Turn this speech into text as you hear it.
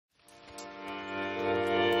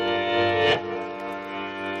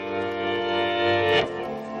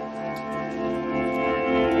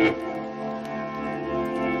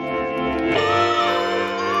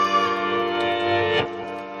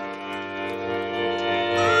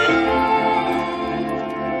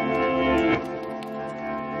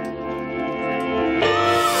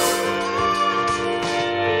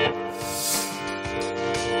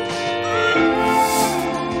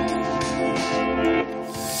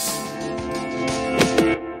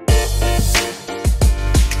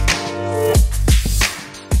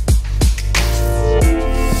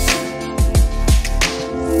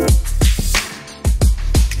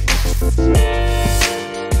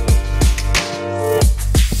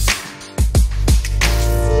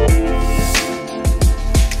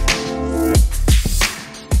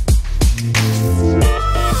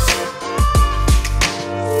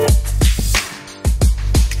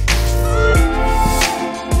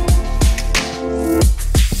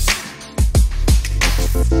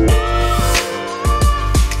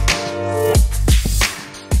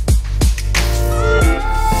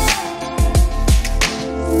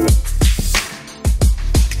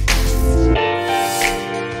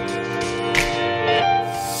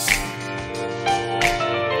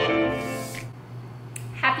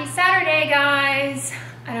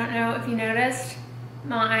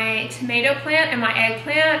plant and my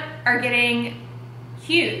eggplant are getting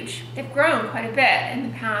huge. They've grown quite a bit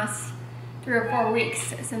in the past 3 or 4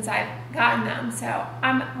 weeks since I've gotten them. So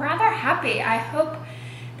I'm rather happy. I hope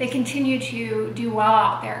they continue to do well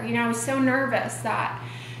out there. You know, I was so nervous that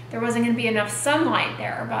there wasn't going to be enough sunlight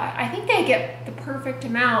there, but I think they get the perfect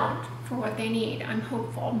amount for what they need. I'm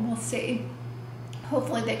hopeful. We'll see.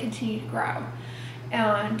 Hopefully they continue to grow.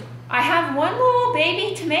 And I have one little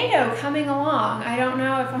baby tomato coming along. I don't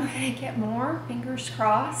know if I'm going to get more, fingers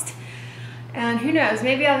crossed. And who knows,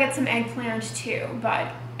 maybe I'll get some eggplant too,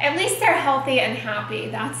 but at least they're healthy and happy.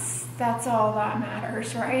 That's all that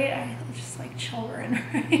matters, right? I just like children,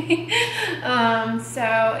 right?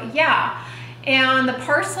 So yeah, and the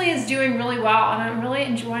parsley is doing really well, and I'm really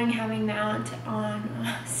enjoying having that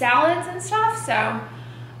on salads and stuff. So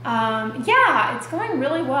yeah, it's going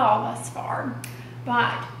really well thus far.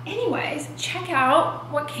 But anyways, check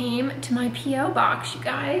out what came to my P.O. box, you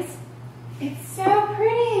guys. It's so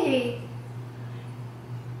pretty.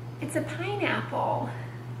 It's a pineapple.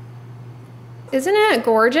 Isn't it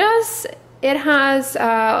gorgeous? It has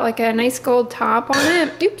like a nice gold top on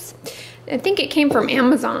it. Oops. I think it came from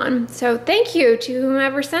Amazon. So thank you to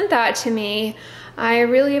whomever sent that to me. I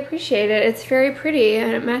really appreciate it. It's very pretty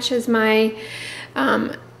and it matches my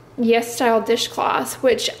Yes style dishcloths,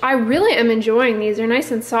 which I really am enjoying. These are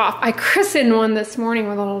nice and soft. I christened one this morning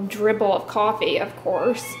with a little dribble of coffee, of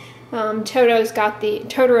course. Totoro's got the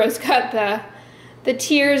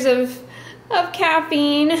tears of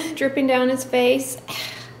caffeine dripping down his face.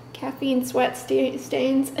 Caffeine sweat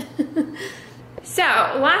stains. So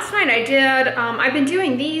last night I did, I've been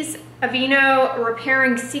doing these Aveeno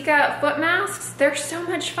Repairing Cica foot masks. They're so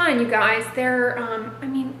much fun, you guys. They're, I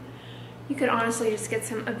mean, you could honestly just get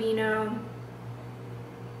some Aveeno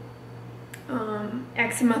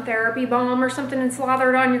eczema therapy balm or something and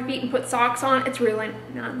slather it on your feet and put socks on. It's really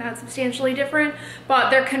not that substantially different, but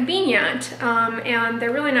they're convenient and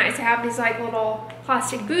they're really nice. They have these like little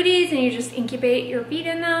plastic booties and you just incubate your feet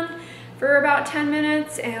in them for about 10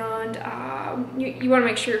 minutes and you want to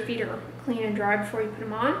make sure your feet are clean and dry before you put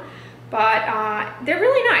them on. But they're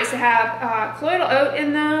really nice. They have colloidal oat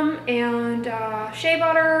in them and shea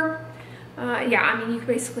butter. Yeah, I mean, you can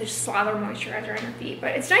basically just slather moisturizer on your feet,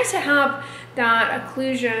 but it's nice to have that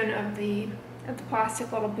occlusion of the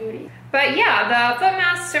plastic little booty. But yeah, the foot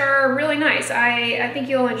masks are really nice. I think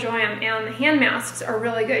you'll enjoy them, and the hand masks are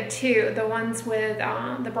really good too. The ones with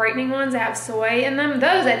the brightening ones that have soy in them,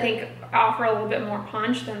 those I think offer a little bit more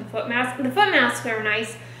punch than the foot masks. The foot masks are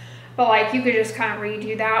nice, but like you could just kind of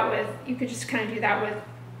redo that with, you could just kind of do that with,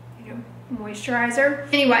 you know, moisturizer.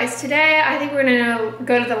 Anyways, today I think we're gonna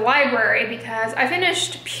go to the library because I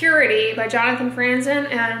finished Purity by Jonathan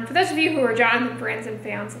Franzen, and for those of you who are Jonathan Franzen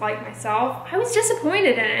fans like myself, I was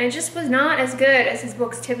disappointed in it. It just was not as good as his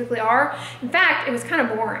books typically are. In fact, it was kind of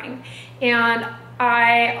boring, and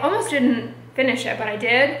I almost didn't finish it, but I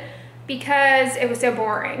did because it was so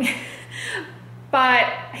boring. But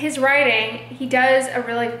his writing,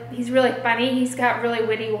 he's really funny. He's got really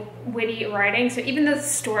witty writing. So even though the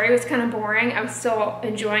story was kind of boring, I was still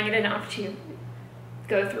enjoying it enough to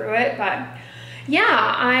go through it. But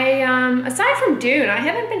yeah, aside from Dune, I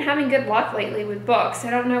haven't been having good luck lately with books. I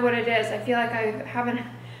don't know what it is. I feel like I haven't,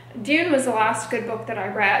 Dune was the last good book that I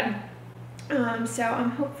read. So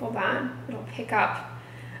I'm hopeful that it'll pick up.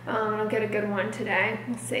 I'll get a good one today.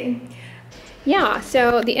 We'll see. Yeah,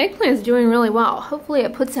 so the eggplant is doing really well. Hopefully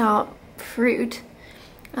it puts out fruit.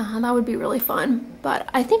 That would be really fun. But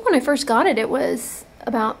I think when I first got it, it was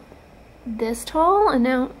about this tall, and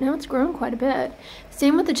now it's grown quite a bit.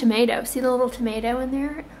 Same with the tomato. See the little tomato in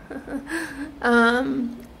there?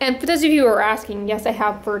 And for those of you who are asking, yes, I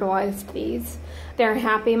have fertilized these. They're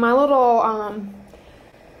happy. My little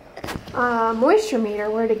moisture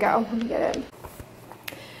meter, where'd it go? Let me get it.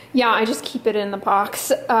 Yeah, I just keep it in the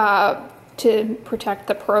box to protect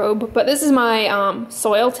the probe. But this is my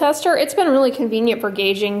soil tester. It's been really convenient for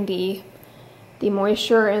gauging the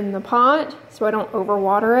moisture in the pot so I don't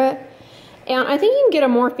overwater it. And I think you can get a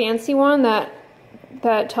more fancy one that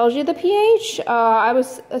tells you the pH. I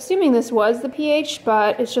was assuming this was the pH,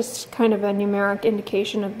 but it's just kind of a numeric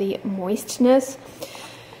indication of the moistness.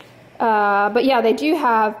 But yeah, they do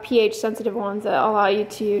have pH sensitive ones that allow you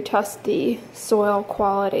to test the soil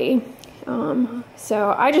quality.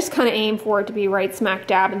 So I just kind of aim for it to be right smack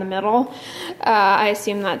dab in the middle. I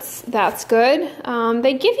assume that's good.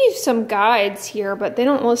 They give you some guides here, but they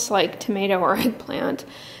don't list like tomato or eggplant,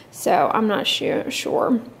 so I'm not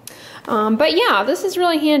sure. But yeah, this is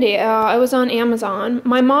really handy. It was on Amazon.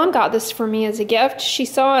 My mom got this for me as a gift. She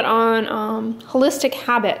saw it on Holistic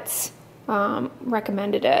Habits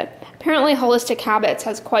recommended it. Apparently Holistic Habits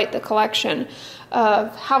has quite the collection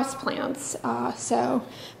of houseplants, so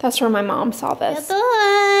that's where my mom saw this. Good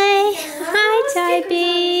boy! Hi,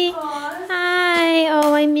 Tybee! Hi!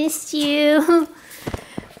 Oh, I missed you.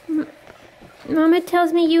 Mama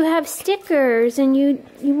tells me you have stickers and you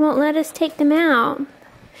won't let us take them out.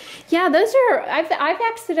 Yeah, those are, I've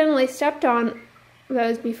accidentally stepped on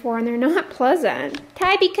those before and they're not pleasant.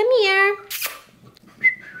 Tybee, come here.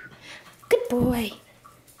 Good boy.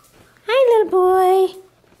 Hi, little boy.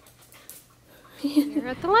 You're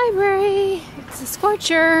at the library. It's a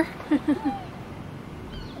scorcher.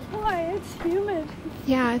 Boy, it's humid.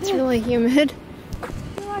 Yeah, it's really humid. I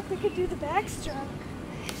feel like we could do the backstroke.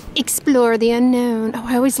 Explore the unknown. Oh,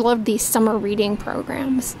 I always loved these summer reading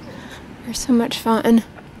programs. They're so much fun.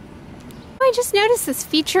 I just noticed this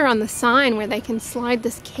feature on the sign where they can slide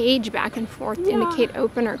this cage back and forth to indicate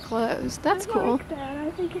open or closed. That's cool. I like that.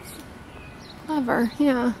 I think it's clever,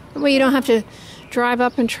 yeah. That way you don't have to drive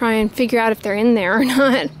up and try and figure out if they're in there or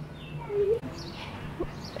not.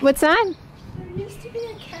 What's that? There used to be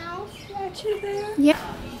a cow statue there. Yeah.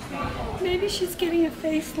 Maybe she's getting a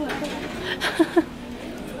facelift.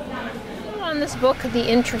 On this book, The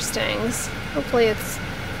Interestings. Hopefully it's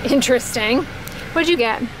interesting. What'd you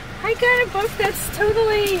get? I got a book that's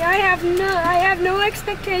totally, I have no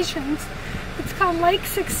expectations. It's called Lake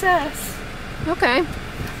Success. Okay.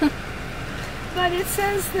 But it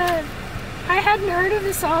says that I hadn't heard of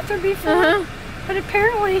this author before, but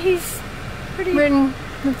apparently he's written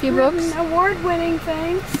a few books, award-winning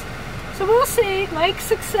things. So we'll see. Lake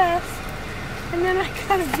Success. And then I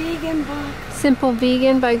got a vegan book. Simple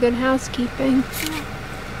Vegan by Good Housekeeping.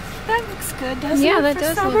 That looks good, doesn't it? Yeah, that for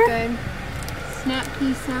does summer? look good. Snap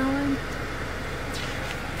pea salad.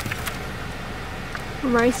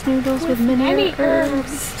 Rice noodles with many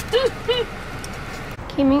herbs.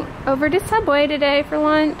 Came over to Subway today for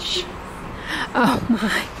lunch. Oh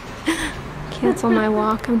my. Cancel my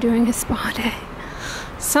walk. I'm doing a spa day.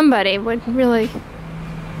 Somebody would really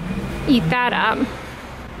eat that up.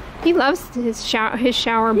 He loves his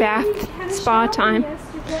shower bath spa time.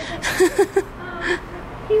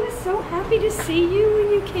 He was so happy to see you when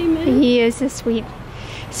you came in. He is a sweet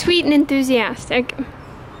and enthusiastic.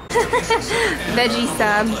 Veggie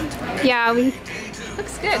sub. Yeah,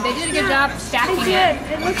 looks good. They did a good job stacking it. They did.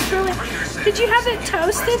 It looks really. Did you have it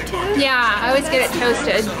toasted too? Yeah, I always get it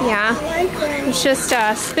toasted. Yeah. I like that. It's just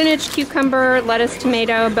spinach, cucumber, lettuce,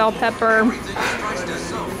 tomato, bell pepper,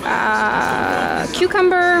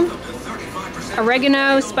 cucumber,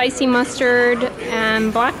 oregano, spicy mustard,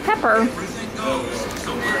 and black pepper.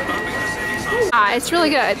 It's really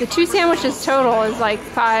good. The 2 sandwiches total is like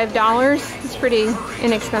 $5. It's pretty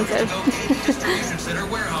inexpensive.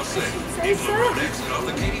 Say so.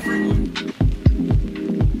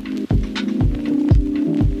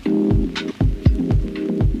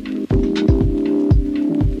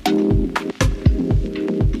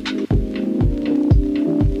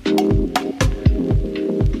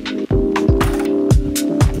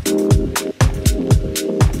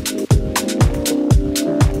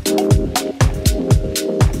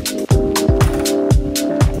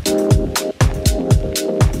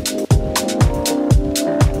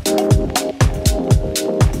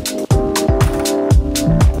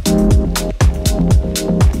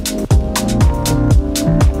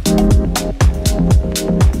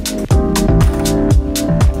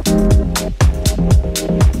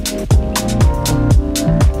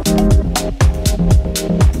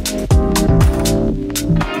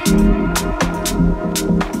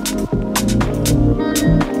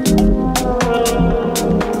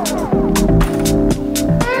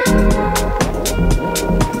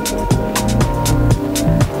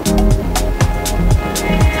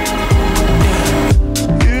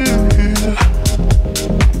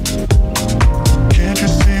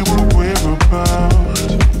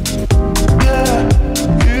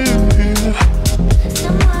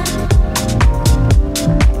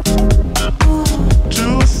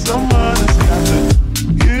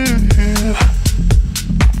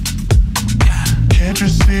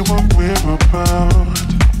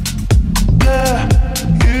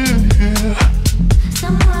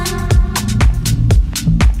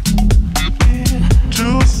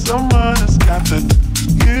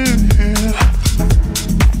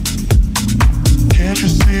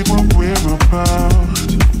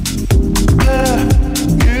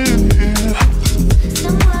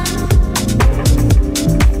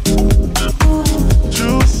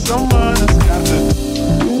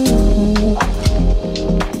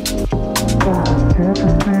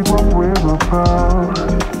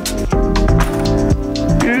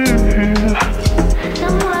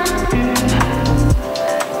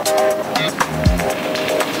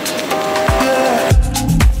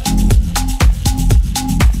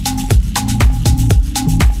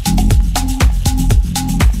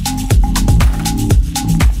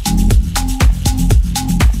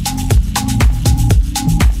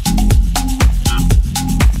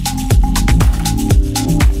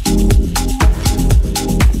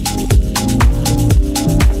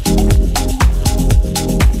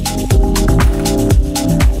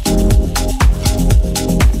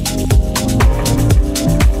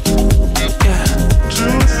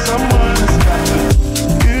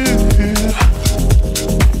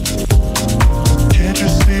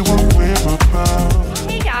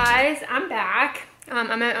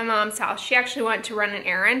 mom's house. She actually went to run an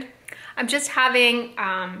errand. I'm just having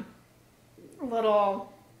a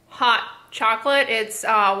little hot chocolate. It's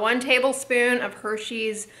 1 tablespoon of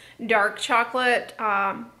Hershey's dark chocolate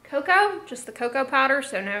cocoa, just the cocoa powder,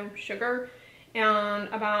 so no sugar, and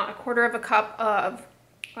about 1/4 cup of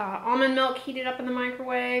almond milk heated up in the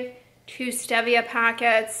microwave, 2 stevia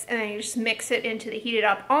packets, and then you just mix it into the heated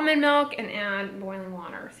up almond milk and add boiling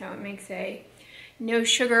water. So it makes a no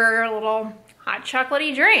sugar little hot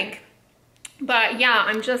chocolatey drink. But yeah,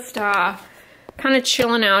 I'm just kind of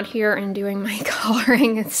chilling out here and doing my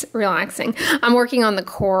coloring. It's relaxing. I'm working on the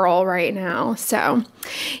coral right now. So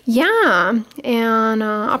yeah, and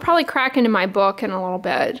I'll probably crack into my book in a little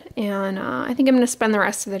bit. And I think I'm going to spend the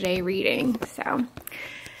rest of the day reading. So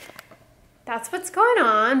that's what's going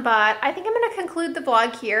on, but I think I'm going to conclude the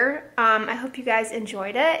vlog here. I hope you guys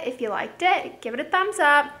enjoyed it. If you liked it, give it a thumbs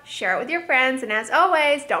up, share it with your friends, and as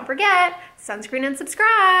always, don't forget, sunscreen and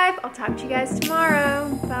subscribe. I'll talk to you guys tomorrow.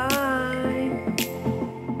 Bye.